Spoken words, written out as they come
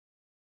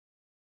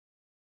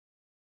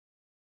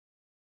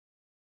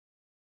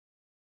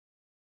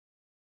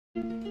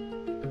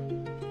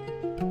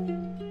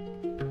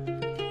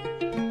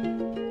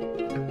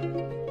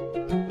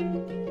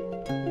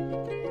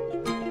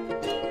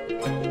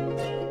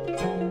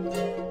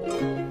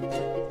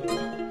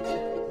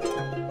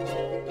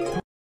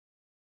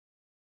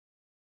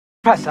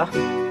Professor,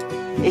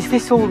 is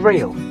this all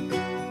real?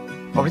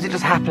 Or is it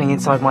just happening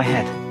inside my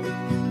head?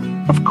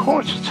 Of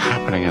course it's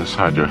happening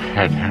inside your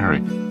head,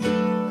 Harry.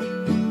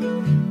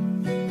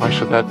 Why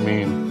should that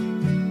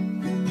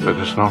mean that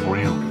it's not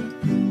real?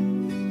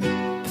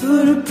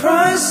 Put a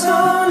price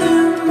on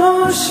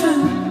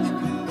emotion.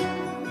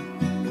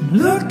 I'm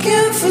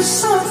looking for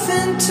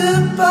something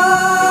to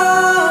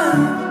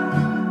buy.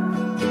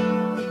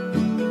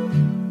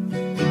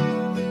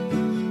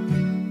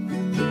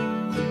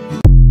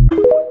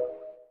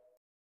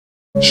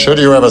 Should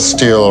you ever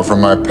steal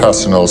from my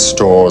personal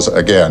stores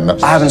again,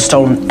 I haven't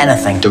stolen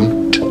anything.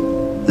 don't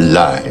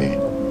lie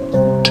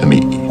to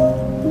me.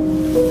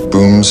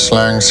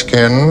 Boomslang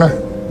skin,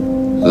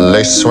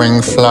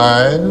 lace-wing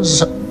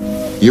flies.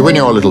 You and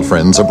your little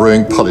friends are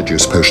brewing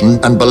polyjuice potion,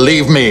 and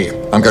believe me,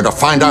 I'm going to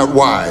find out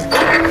why.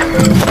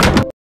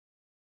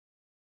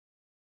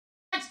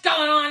 What's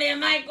going on here,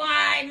 Mike?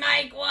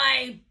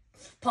 Why?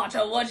 Potter,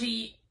 what are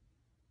you...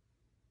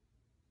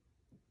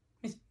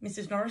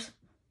 Mrs. Norris?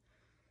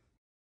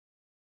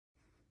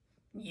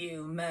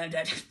 You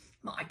murdered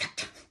my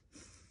cat.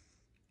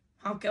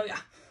 I'll kill ya.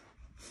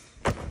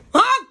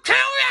 I'll kill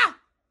ya!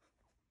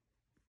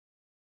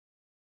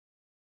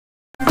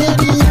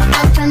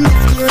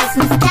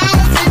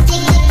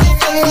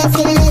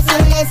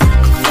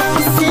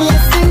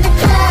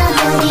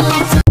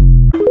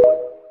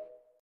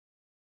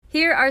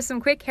 Here are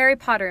some quick Harry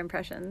Potter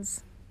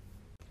impressions.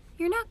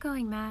 You're not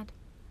going mad.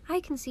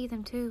 I can see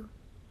them too.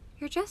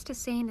 You're just as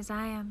sane as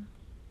I am.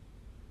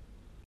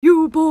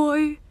 You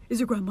boy, is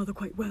your grandmother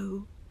quite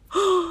well?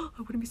 I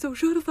wouldn't be so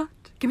sure of that.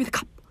 Give me the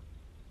cup.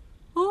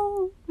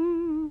 Oh,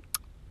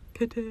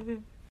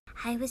 kitty.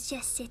 I was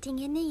just sitting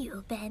in the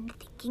Yule bend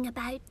thinking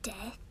about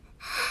death.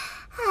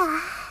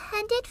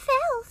 And it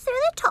fell through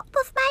the top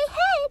of my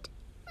head.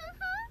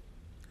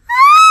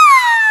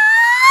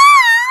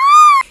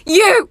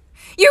 You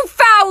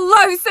foul,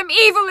 loathsome,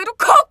 evil little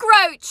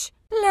cockroach!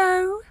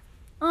 Hello,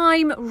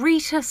 I'm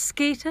Rita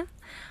Skeeter.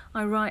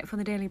 I write for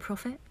the Daily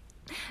Prophet.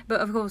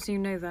 But of course you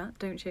know that,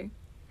 don't you?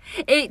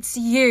 It's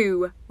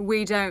you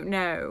we don't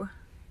know.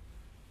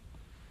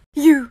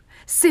 You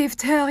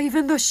saved her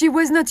even though she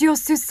was not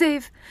yours to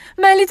save.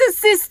 My little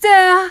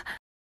sister!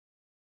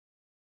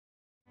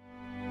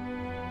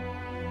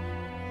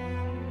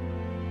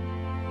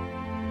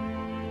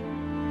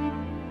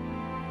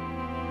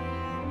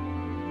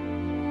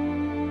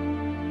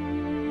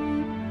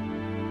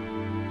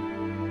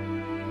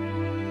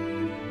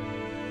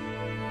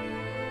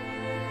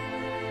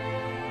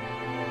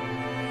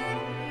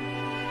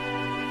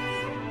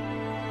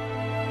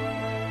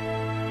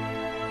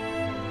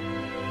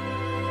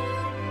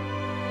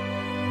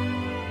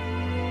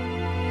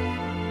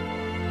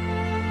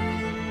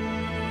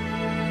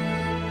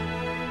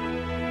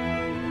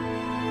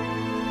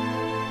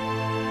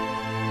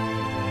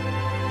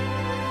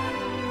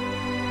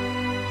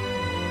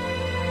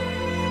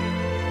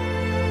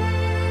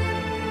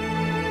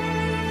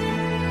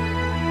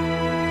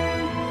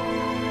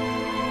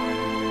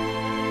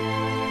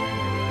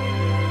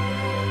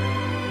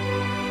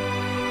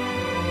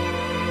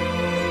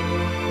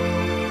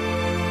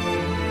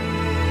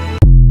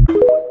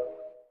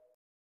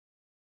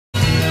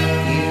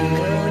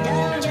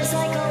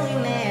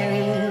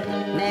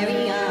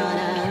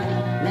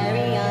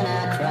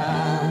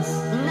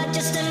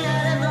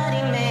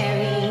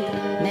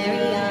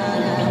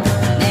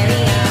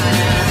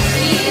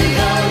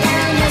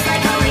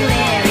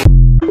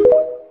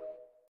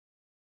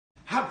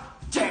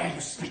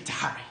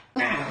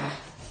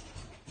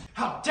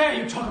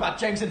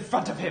 James in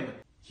front of him.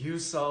 You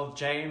sold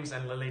James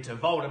and Lily to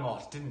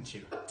Voldemort, didn't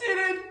you?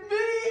 Didn't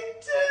me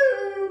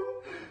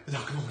too! The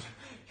Dark Lord,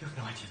 you have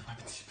no idea the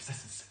weapons he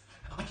possesses.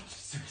 Are you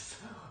serious?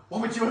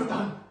 What would you have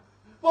done?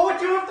 What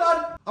would you have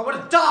done? I would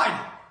have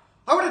died!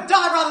 I would have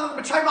died rather than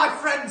betray my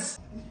friends!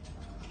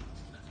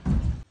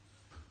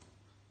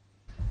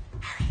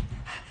 Harry,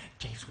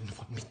 James wouldn't have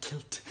wanted me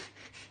killed.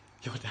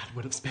 Your dad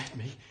would have spared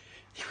me.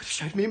 He would have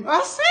showed me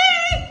mercy!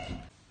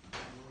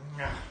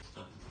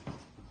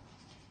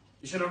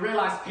 You should have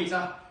realised,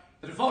 Peter,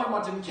 that if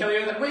Voldemort didn't kill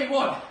you, then we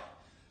would!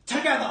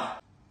 Together!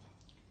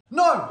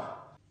 No!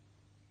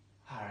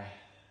 Harry,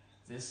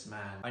 this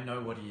man, I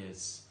know what he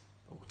is,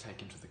 but we'll take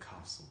him to the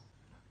castle.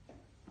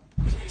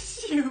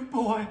 Bless you,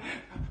 boy!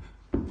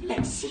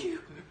 Bless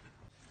you!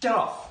 Get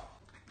off!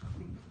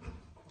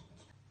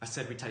 I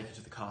said we take you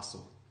to the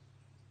castle.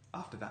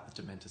 After that,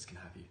 the Dementors can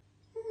have you.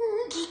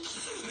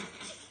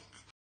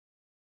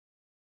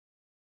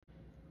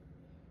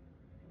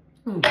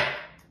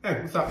 Hey,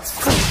 what's up?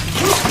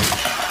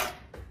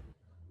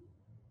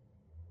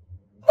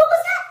 What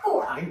was that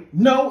for? I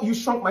know you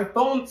shrunk my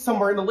phone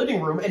somewhere in the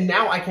living room, and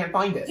now I can't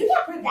find it. You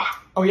can't prove that.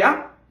 Oh,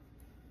 yeah?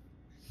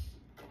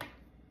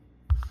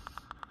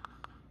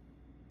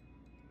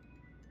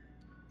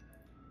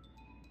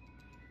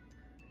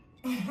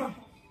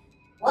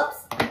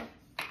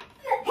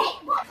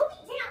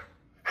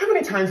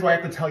 times do I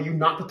have to tell you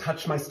not to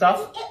touch my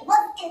stuff? It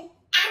was an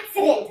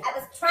accident. I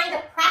was trying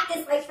to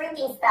practice my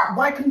shrinking spell.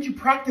 Why couldn't you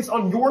practice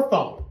on your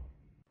phone?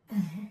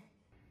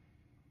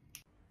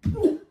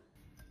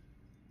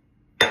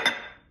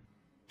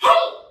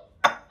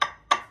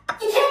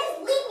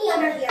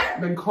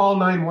 Then call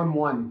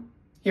 911.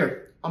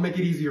 Here, I'll make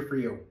it easier for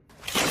you.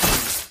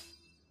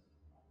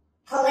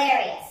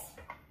 Hilarious.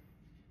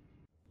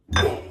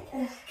 Come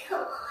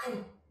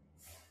on.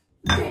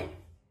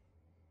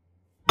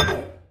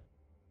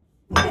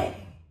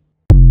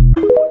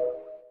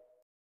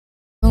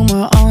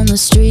 Rumor on the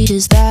street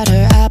is that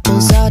her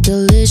apples are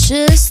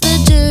delicious.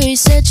 The jury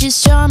said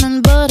she's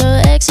charming, but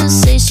her exes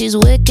say she's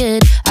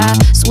wicked.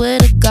 I swear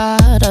to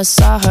God, I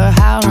saw her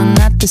howling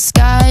at the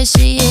sky.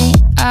 She ain't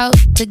out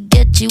to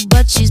get you,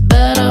 but she's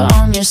better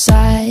on your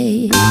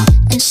side.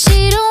 And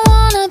she don't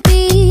wanna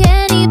be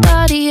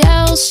anybody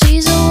else.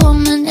 She's a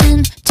woman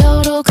in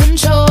total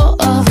control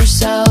of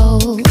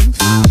herself.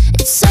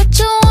 It's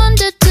such a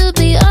wonder to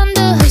be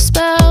under her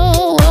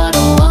spell. What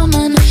a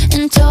woman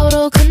in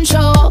total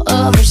control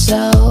of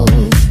herself.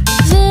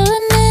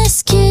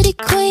 Villainous kitty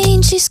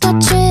queen, she's got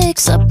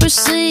tricks up her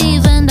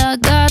sleeve, and I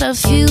got a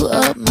few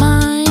up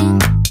mine.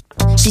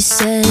 She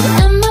said,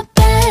 am I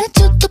bad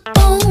to the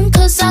bone?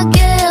 Cause I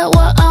get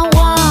what I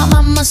want.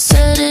 Mama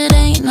said it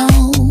ain't no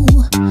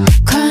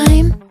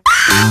crime.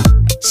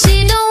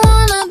 She don't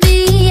wanna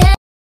be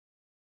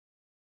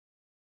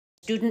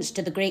Students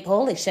to the Great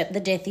Hall, except the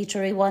Death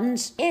Eatery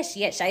ones. Yes,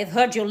 yes, I've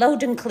heard you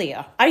loud and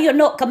clear. Are you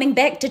not coming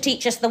back to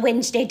teach us the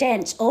Wednesday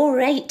dance? All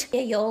right.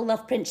 Yeah, you all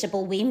love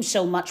Principal Weems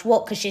so much.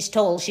 What, 'cause she's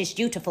tall, she's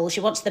dutiful,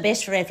 she wants the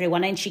best for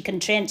everyone, and she can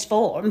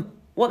transform?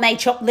 What, my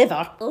chopped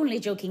liver? Only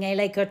joking, I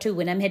like her too.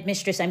 When I'm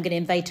headmistress, I'm going to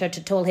invite her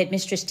to tall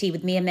headmistress tea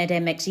with me and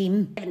Madame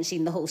Maxime. I haven't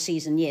seen the whole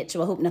season yet,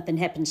 so I hope nothing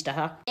happens to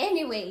her.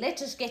 Anyway,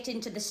 let us get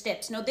into the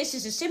steps. Now, this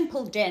is a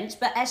simple dance,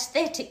 but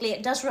aesthetically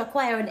it does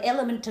require an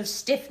element of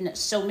stiffness.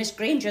 So, Miss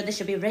Granger, this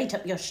should be right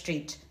up your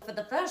street. For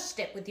the first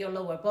step with your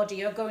lower body,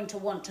 you're going to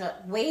want to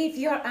wave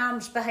your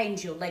arms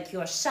behind you like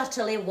you're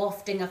subtly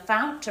wafting a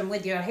fart, and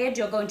with your head,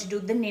 you're going to do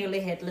the nearly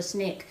headless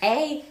snake.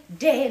 I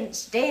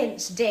dance,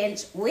 dance,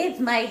 dance with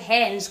my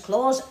hands,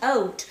 claws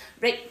out.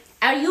 Right,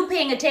 are you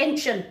paying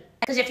attention?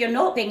 Because if you're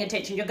not paying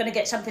attention, you're going to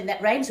get something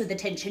that rhymes with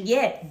attention.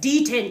 Yeah,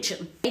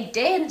 detention. I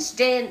dance,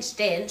 dance,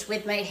 dance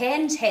with my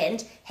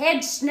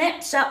head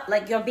snaps up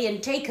like you're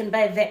being taken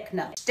by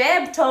Vecna.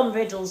 Stab Tom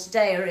Riddle's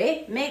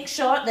diary. Make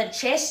sure the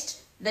chest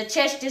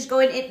is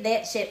going in.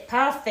 That's it.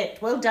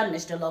 Perfect. Well done,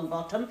 Mr.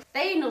 Longbottom.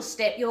 Final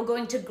step, you're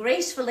going to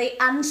gracefully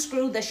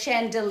unscrew the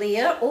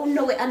chandelier. Oh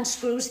no, it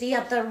unscrews the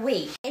other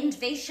way. And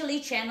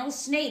facially channel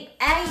Snape.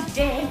 I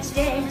dance,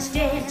 dance,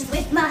 dance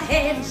with my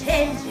hands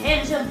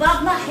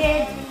above my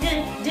head.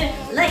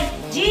 Like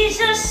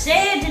Jesus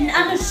said, and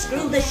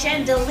unscrew the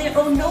chandelier.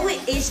 Oh no,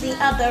 it is the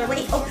other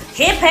way. Oh,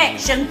 hip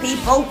action,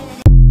 people.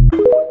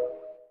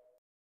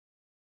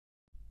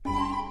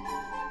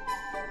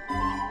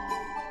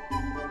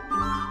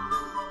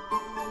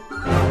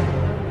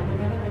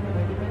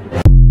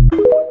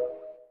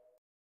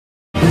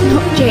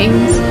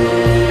 James.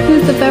 He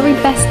was the very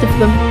best of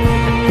them.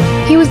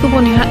 He was the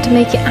one who had to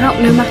make it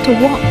out no matter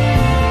what.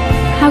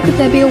 How could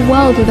there be a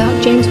world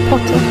without James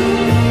Potter?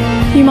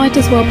 You might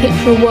as well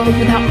picture a world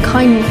without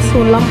kindness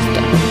or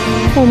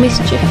laughter or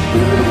mischief.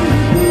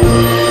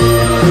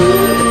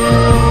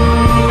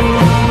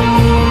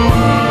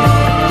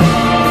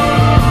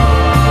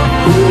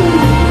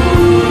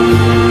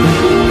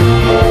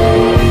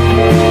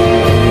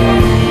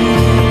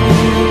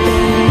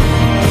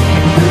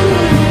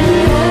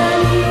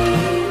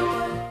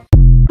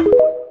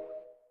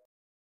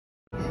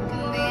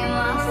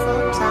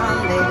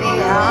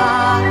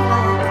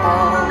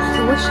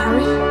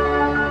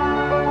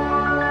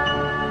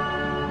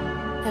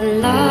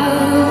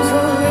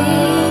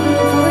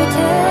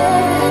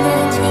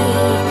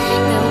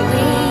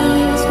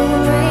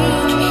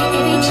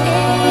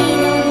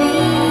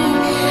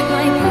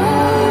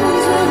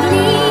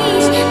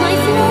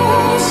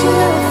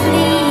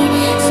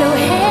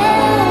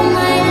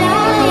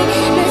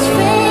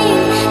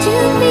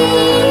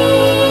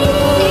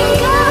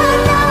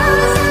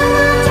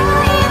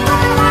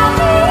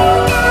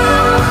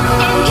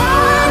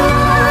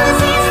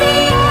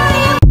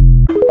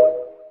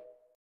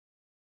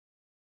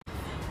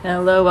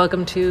 Hello,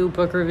 welcome to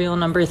book reveal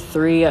number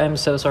 3. I'm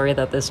so sorry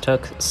that this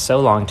took so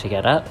long to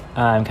get up.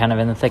 I'm kind of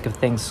in the thick of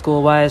things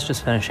school-wise,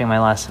 just finishing my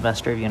last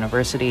semester of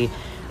university,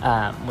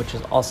 which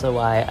is also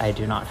why I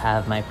do not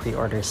have my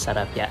pre-orders set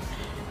up yet.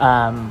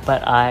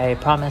 But I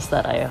promise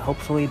that I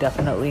hopefully,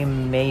 definitely,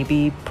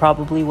 maybe,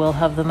 probably will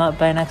have them up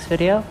by next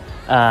video.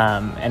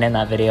 And in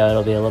that video,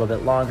 it'll be a little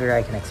bit longer.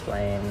 I can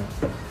explain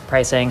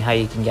pricing, how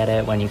you can get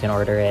it, when you can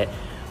order it,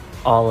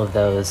 all of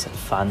those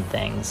fun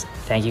things.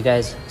 Thank you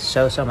guys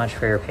so much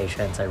for your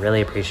patience. I really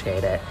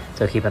appreciate it.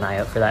 So keep an eye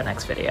out for that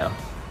next video.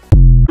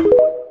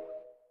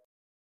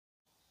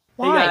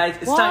 Hey guys,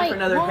 it's time for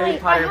another Harry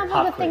Potter pop quiz. I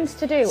have other things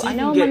to do. So I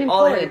know I'm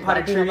unemployed, Harry Potter but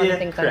I do have other trivia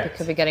things I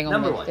could be getting on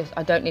Number with. 1.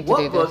 I don't need to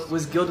do this. What book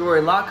was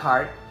Gilderoy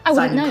Lockhart I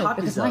wouldn't know,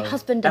 because my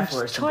husband and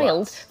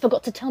child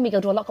forgot to tell me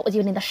go to a lockup was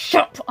even in the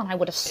shop, and I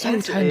would have so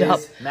turned up.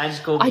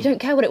 Magical I don't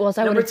care what it was,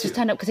 I would have just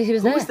turned up because he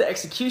was there. Who was the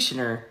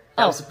executioner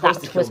that was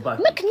supposed to kill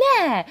Bucky?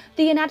 McNair,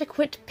 the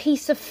inadequate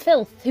piece of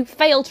filth who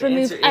failed to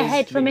remove a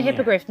head from a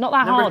hippogriff. Not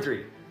that hard. Number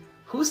 3.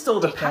 Who stole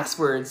the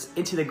passwords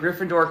into the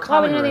Gryffindor common room? Why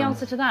would I know the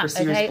answer to that?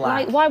 Okay,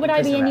 like, why would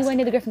I be anywhere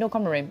near the Gryffindor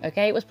common room?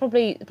 Okay, it was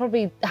probably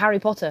Harry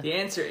Potter. The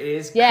answer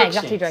is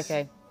exactly,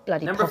 Draco.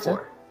 Bloody Number Potter.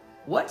 4.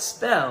 What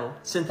spell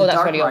sent the that's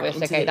Dark really Mark obvious.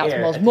 into Okay, the that's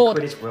air at the Mord.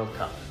 Quidditch World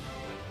Cup?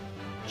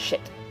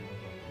 Shit.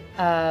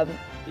 The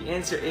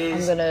answer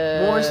is I'm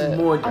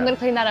gonna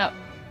clean that up.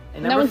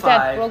 And No number one's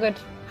 5, dead. We're all good.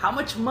 how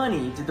much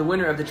money did the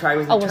winner of the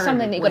Triwizard Oh, well, Tournament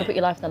something that you've got to win? put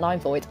your life on the line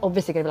for. It's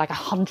obviously going to be like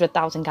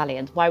 100,000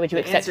 galleons. Why would you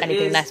The accept answer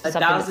anything is less for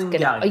something that's 1,000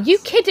 going to... Are galleons. you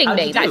kidding How'd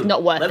me? you That is do?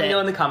 not worth it. Let me know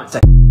in the comments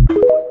section.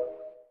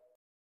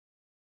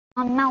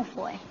 I'm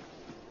Malfoy.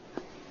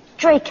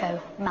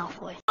 Draco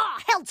Malfoy. Ah,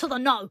 hell to the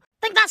no.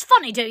 Think that's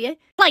funny, do you?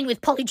 Playing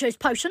with Polyjuice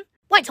Potion?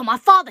 Wait till my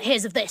father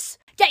hears of this.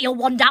 Get your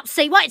wand out,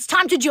 Seaway, it's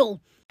time to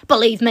duel.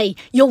 Believe me,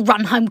 you'll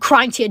run home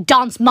crying to your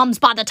dance mums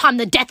by the time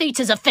the Death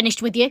Eaters are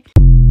finished with you.